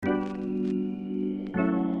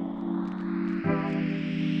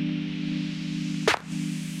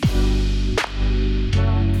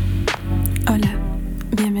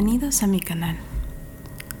Bienvenidos a mi canal.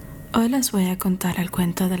 Hoy les voy a contar el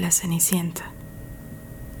cuento de la Cenicienta.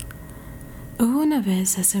 Hubo una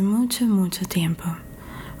vez, hace mucho tiempo,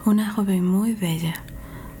 una joven muy bella,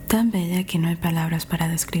 tan bella que no hay palabras para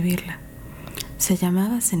describirla. Se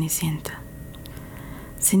llamaba Cenicienta.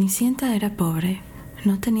 Cenicienta era pobre,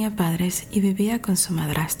 no tenía padres y vivía con su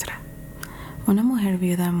madrastra, una mujer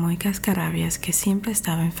viuda muy cascarrabias que siempre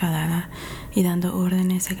estaba enfadada y dando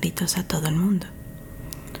órdenes a gritos a todo el mundo.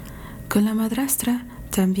 Con la madrastra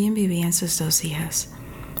también vivían sus dos hijas,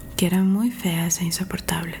 que eran muy feas e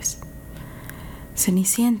insoportables.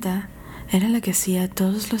 Cenicienta era la que hacía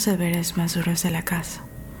todos los deberes más duros de la casa,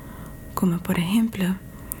 como por ejemplo,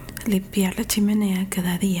 limpiar la chimenea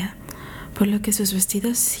cada día, por lo que sus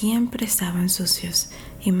vestidos siempre estaban sucios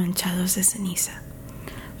y manchados de ceniza.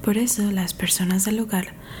 Por eso las personas del lugar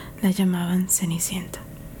la llamaban Cenicienta.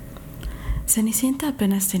 Cenicienta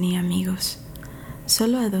apenas tenía amigos,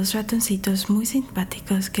 solo a dos ratoncitos muy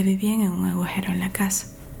simpáticos que vivían en un agujero en la casa.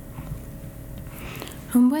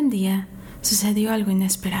 Un buen día sucedió algo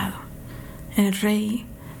inesperado. El rey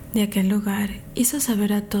de aquel lugar hizo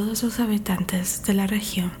saber a todos los habitantes de la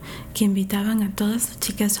región que invitaban a todas las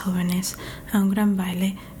chicas jóvenes a un gran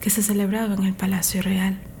baile que se celebraba en el Palacio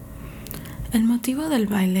Real. El motivo del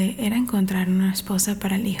baile era encontrar una esposa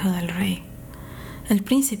para el hijo del rey, el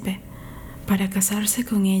príncipe, para casarse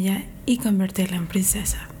con ella y convertirla en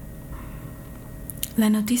princesa. La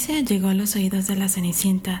noticia llegó a los oídos de la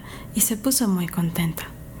Cenicienta y se puso muy contenta.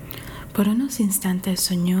 Por unos instantes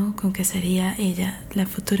soñó con que sería ella la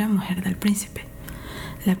futura mujer del príncipe,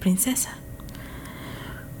 la princesa.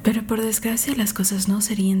 Pero por desgracia las cosas no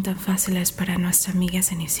serían tan fáciles para nuestra amiga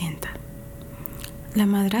Cenicienta. La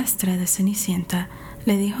madrastra de Cenicienta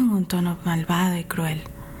le dijo en un tono malvado y cruel: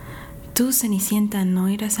 «Tú, Cenicienta, no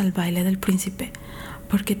irás al baile del príncipe,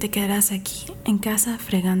 porque te quedarás aquí en casa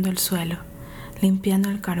fregando el suelo, limpiando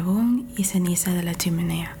el carbón y ceniza de la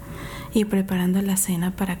chimenea y preparando la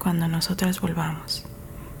cena para cuando nosotras volvamos».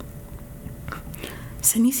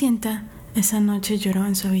 Cenicienta esa noche lloró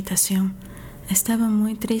en su habitación. Estaba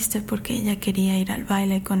muy triste porque ella quería ir al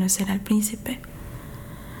baile y conocer al príncipe.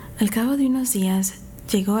 Al cabo de unos días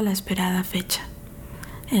llegó la esperada fecha,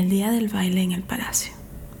 el día del baile en el palacio.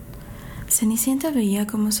 Cenicienta veía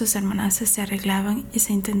cómo sus hermanas se arreglaban y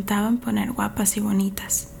se intentaban poner guapas y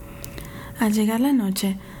bonitas. Al llegar la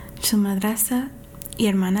noche, su madrastra y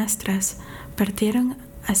hermanastras partieron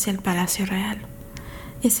hacia el Palacio Real,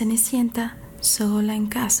 y Cenicienta, sola en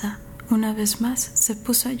casa, una vez más se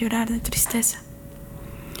puso a llorar de tristeza.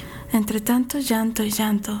 Entre tanto llanto y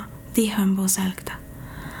llanto, dijo en voz alta: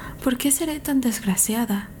 «¿Por qué seré tan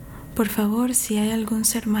desgraciada? Por favor, si hay algún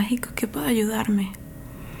ser mágico que pueda ayudarme».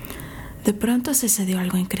 De pronto sucedió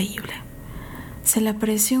algo increíble. Se le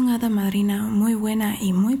apareció una hada madrina muy buena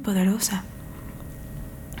y muy poderosa.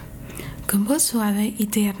 Con voz suave y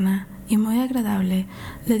tierna y muy agradable,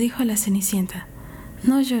 le dijo a la Cenicienta: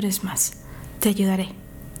 «No llores más, te ayudaré».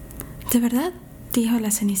 «¿De verdad?», dijo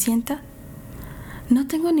la Cenicienta. «No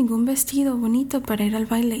tengo ningún vestido bonito para ir al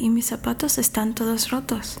baile y mis zapatos están todos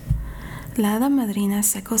rotos». La hada madrina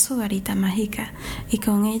sacó su varita mágica y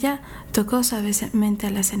con ella tocó suavemente a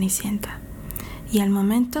la Cenicienta. Y al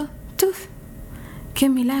momento, ¡tuf! ¡Qué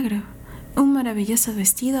milagro! Un maravilloso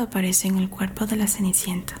vestido apareció en el cuerpo de la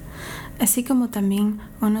Cenicienta, así como también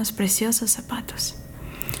unos preciosos zapatos.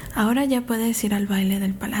 «Ahora ya puedes ir al baile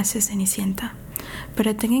del Palacio, Cenicienta,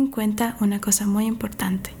 pero ten en cuenta una cosa muy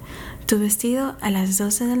importante. Tu vestido a las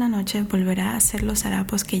 12 de la noche volverá a ser los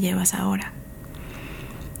harapos que llevas ahora.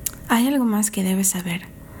 Hay algo más que debes saber.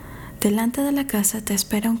 Delante de la casa te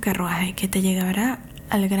espera un carruaje que te llevará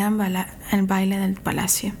al al baile del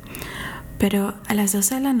palacio, pero a las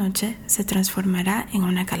 12 de la noche se transformará en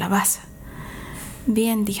una calabaza».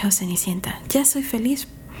 «Bien», dijo Cenicienta, «ya soy feliz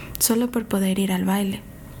solo por poder ir al baile».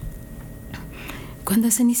 Cuando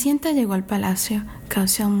Cenicienta llegó al palacio,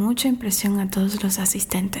 causó mucha impresión a todos los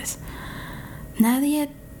asistentes. Nadie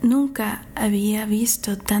nunca había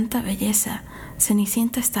visto tanta belleza.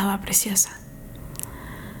 Cenicienta estaba preciosa.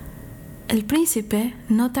 El príncipe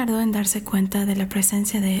no tardó en darse cuenta de la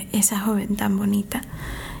presencia de esa joven tan bonita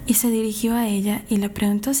y se dirigió a ella y le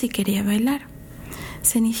preguntó si quería bailar.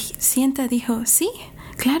 Cenicienta dijo: «Sí,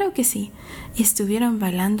 claro que sí», y estuvieron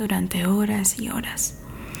bailando durante horas y horas.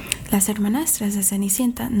 Las hermanastras de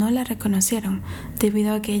Cenicienta no la reconocieron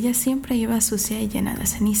debido a que ella siempre iba sucia y llena de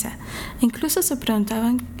ceniza. Incluso se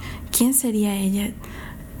preguntaban quién sería ella,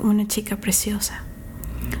 una chica preciosa.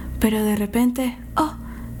 Pero de repente, «Oh»,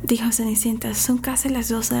 dijo Cenicienta, «son casi las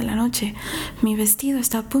 12 de la noche. Mi vestido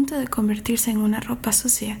está a punto de convertirse en una ropa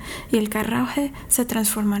sucia y el carruaje se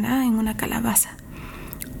transformará en una calabaza.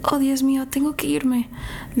 «Oh, Dios mío, tengo que irme»,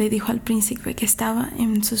 le dijo al príncipe que estaba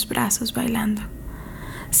en sus brazos bailando.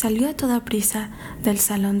 Salió a toda prisa del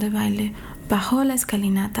salón de baile, bajó la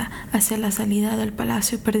escalinata hacia la salida del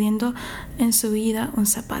palacio, perdiendo en su huida un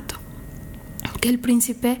zapato, que el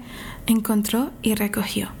príncipe encontró y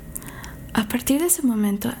recogió. A partir de ese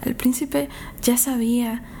momento, el príncipe ya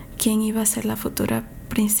sabía quién iba a ser la futura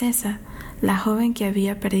princesa, la joven que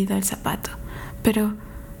había perdido el zapato. «Pero,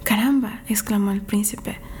 caramba», exclamó el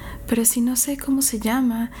príncipe, «pero si no sé cómo se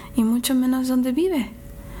llama y mucho menos dónde vive».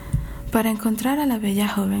 Para encontrar a la bella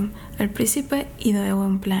joven, el príncipe ideó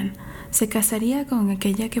un plan. Se casaría con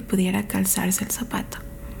aquella que pudiera calzarse el zapato.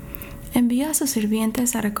 Envió a sus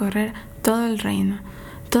sirvientes a recorrer todo el reino.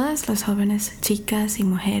 Todas las jóvenes, chicas y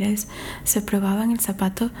mujeres, se probaban el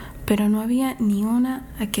zapato, pero no había ni una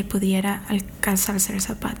a que pudiera calzarse el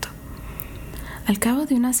zapato. Al cabo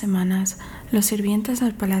de unas semanas, los sirvientes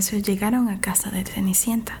del palacio llegaron a casa de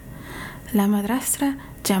Cenicienta. La madrastra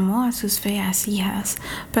llamó a sus feas hijas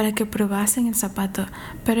para que probasen el zapato,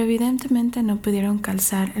 pero evidentemente no pudieron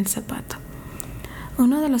calzar el zapato.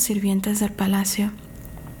 Uno de los sirvientes del palacio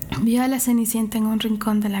vio a la Cenicienta en un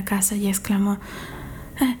rincón de la casa y exclamó: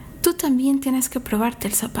 «Tú también tienes que probarte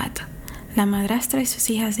el zapato». La madrastra y sus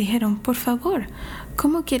hijas dijeron: «Por favor,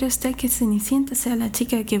 ¿cómo quiere usted que Cenicienta sea la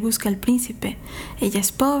chica que busca al príncipe? Ella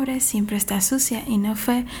es pobre, siempre está sucia y no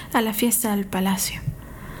fue a la fiesta del palacio».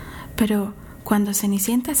 Pero cuando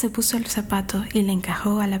Cenicienta se puso el zapato y le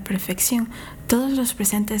encajó a la perfección, todos los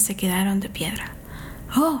presentes se quedaron de piedra.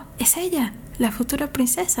 «¡Oh, es ella, la futura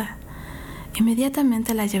princesa!».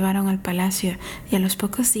 Inmediatamente la llevaron al palacio y a los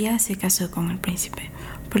pocos días se casó con el príncipe,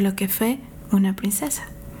 por lo que fue una princesa.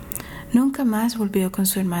 Nunca más volvió con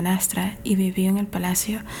su hermanastra y vivió en el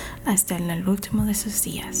palacio hasta el último de sus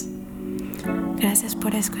días. Gracias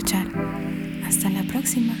por escuchar. Hasta la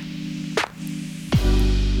próxima.